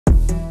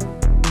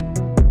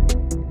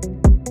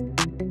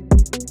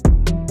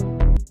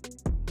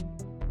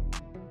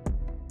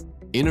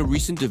In a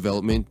recent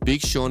development,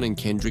 Big Sean and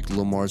Kendrick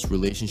Lamar's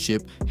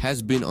relationship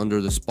has been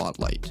under the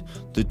spotlight.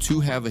 The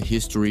two have a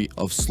history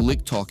of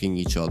slick talking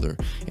each other,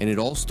 and it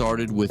all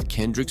started with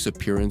Kendrick's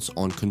appearance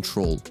on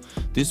Control.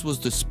 This was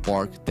the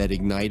spark that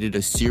ignited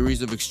a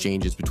series of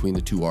exchanges between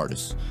the two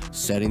artists,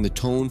 setting the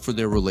tone for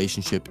their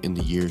relationship in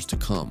the years to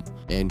come.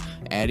 And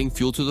adding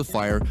fuel to the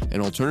fire,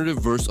 an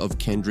alternative verse of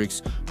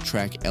Kendrick's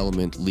track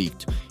Element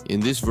leaked. In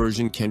this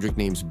version, Kendrick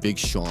names Big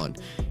Sean,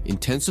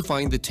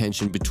 intensifying the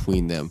tension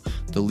between them.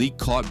 The leak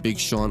caught Big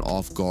Sean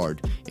off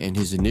guard, and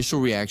his initial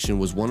reaction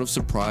was one of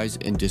surprise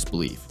and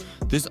disbelief.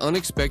 This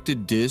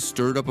unexpected diss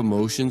stirred up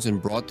emotions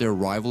and brought their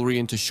rivalry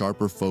into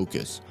sharper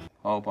focus.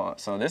 Hold on.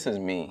 So this is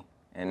me,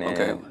 and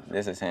then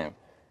this is him.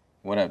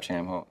 What up,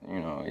 champ? You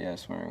know,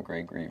 yes, we're in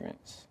great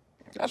grievance.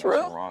 That's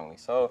real. Wrongly.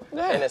 So in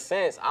a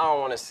sense, I don't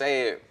want to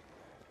say it.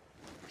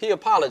 He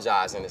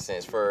apologized in a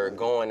sense for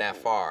going that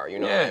far, you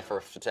know, and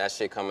for that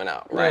shit coming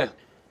out, right? Yeah.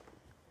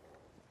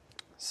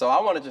 So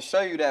I wanted to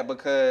show you that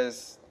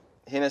because,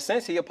 in a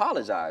sense, he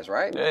apologized,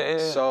 right? Yeah.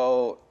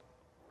 So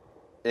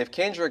if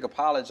Kendrick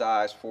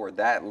apologized for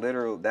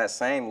that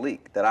same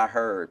leak that I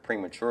heard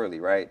prematurely,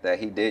 right, that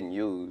he didn't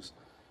use,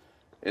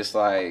 it's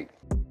like.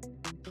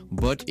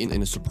 But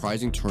in a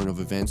surprising turn of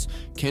events,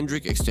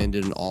 Kendrick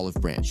extended an olive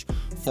branch.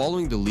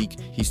 Following the leak,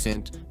 he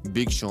sent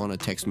Big Sean a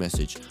text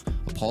message,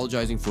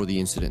 apologizing for the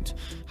incident.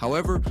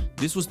 However,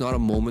 this was not a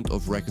moment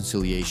of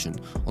reconciliation.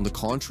 On the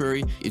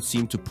contrary, it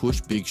seemed to push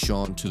Big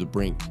Sean to the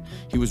brink.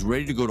 He was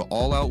ready to go to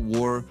all-out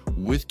war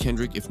with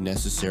Kendrick if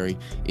necessary,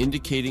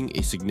 indicating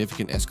a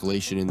significant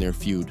escalation in their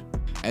feud.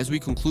 As we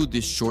conclude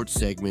this short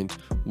segment,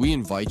 we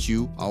invite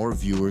you, our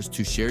viewers,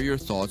 to share your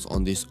thoughts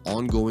on this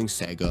ongoing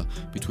saga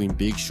between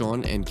Big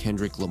Sean and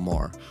Kendrick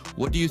Lamar.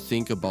 What do you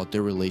think about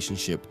their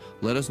relationship?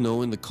 Let us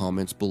know in the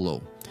comments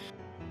below.